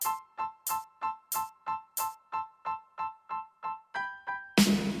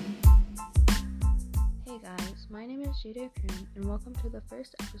Jada Kern, and welcome to the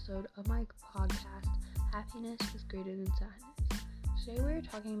first episode of my podcast, Happiness is Greater Than Sadness. Today we are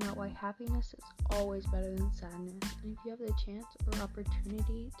talking about why happiness is always better than sadness, and if you have the chance or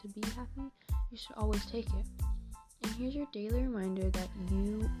opportunity to be happy, you should always take it. And here's your daily reminder that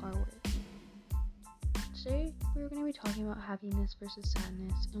you are worthy. Today we're going to be talking about happiness versus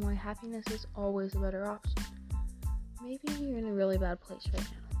sadness, and why happiness is always a better option. Maybe you're in a really bad place right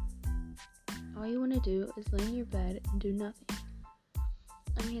now. All you want to do is lay in your bed and do nothing.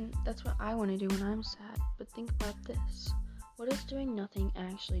 That's what I want to do when I'm sad, but think about this. What does doing nothing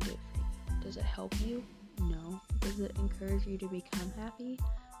actually do for you? Does it help you? No. Does it encourage you to become happy?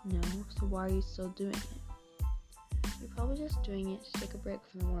 No. So why are you still doing it? You're probably just doing it to take a break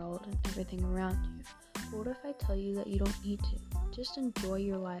from the world and everything around you. But what if I tell you that you don't need to? Just enjoy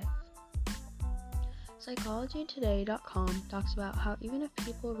your life. PsychologyToday.com talks about how even if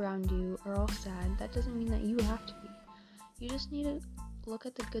people around you are all sad, that doesn't mean that you have to be. You just need to look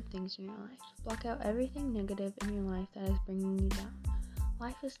at the good things in your life. Block out everything negative in your life that is bringing you down.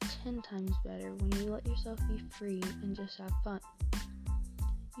 Life is 10 times better when you let yourself be free and just have fun.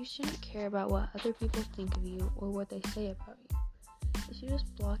 You shouldn't care about what other people think of you or what they say about you. If you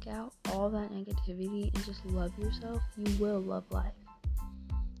just block out all that negativity and just love yourself, you will love life.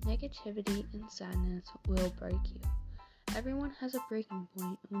 Negativity and sadness will break you. Everyone has a breaking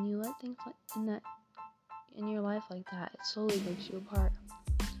point. When you let things in your life like that, it slowly breaks you apart.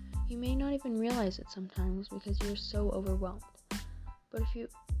 You may not even realize it sometimes because you're so overwhelmed. But if you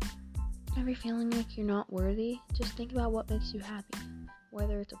ever feeling like you're not worthy, just think about what makes you happy.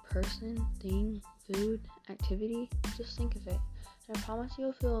 Whether it's a person, thing, food, activity, just think of it. And I promise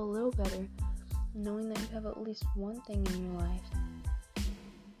you'll feel a little better knowing that you have at least one thing in your life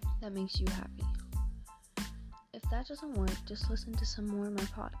that makes you happy. If that doesn't work, just listen to some more of my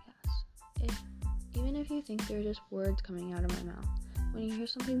podcasts. Even if you think they're just words coming out of my mouth, when you hear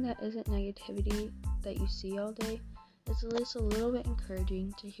something that isn't negativity that you see all day, it's at least a little bit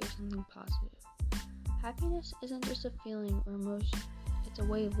encouraging to hear something positive. Happiness isn't just a feeling or emotion, it's a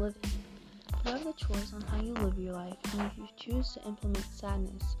way of living. You have the choice on how you live your life, and if you choose to implement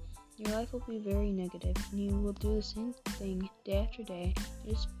sadness, your life will be very negative, and you will do the same thing day after day.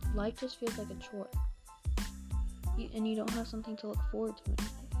 Life just feels like a chore, and you don't have something to look forward to in a day.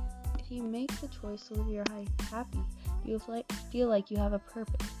 If you make the choice to live your life happy, you'll feel like you have a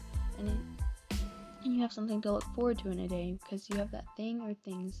purpose, and you have something to look forward to in a day because you have that thing or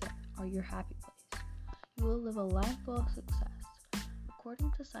things that are your happy place. You will live a life full of success.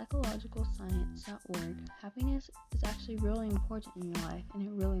 According to psychologicalscience.org, happiness is actually really important in your life, and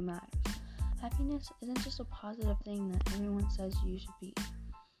it really matters. Happiness isn't just a positive thing that everyone says you should be.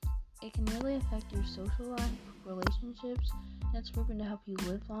 It can really affect your social life, relationships, and it's proven to help you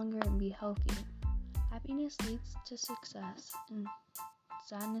live longer and be healthier. Happiness leads to success, and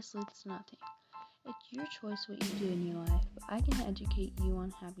sadness leads to nothing. It's your choice what you do in your life, but I can educate you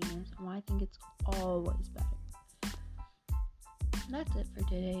on happiness and why I think it's always better. That's it for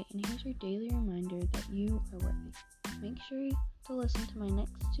today, and here's your daily reminder that you are worthy. Make sure to listen to my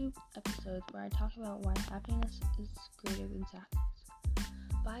next 2 episodes where I talk about why happiness is greater than sadness.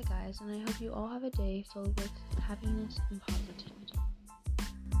 Bye guys, and I hope you all have a day filled with happiness and positivity.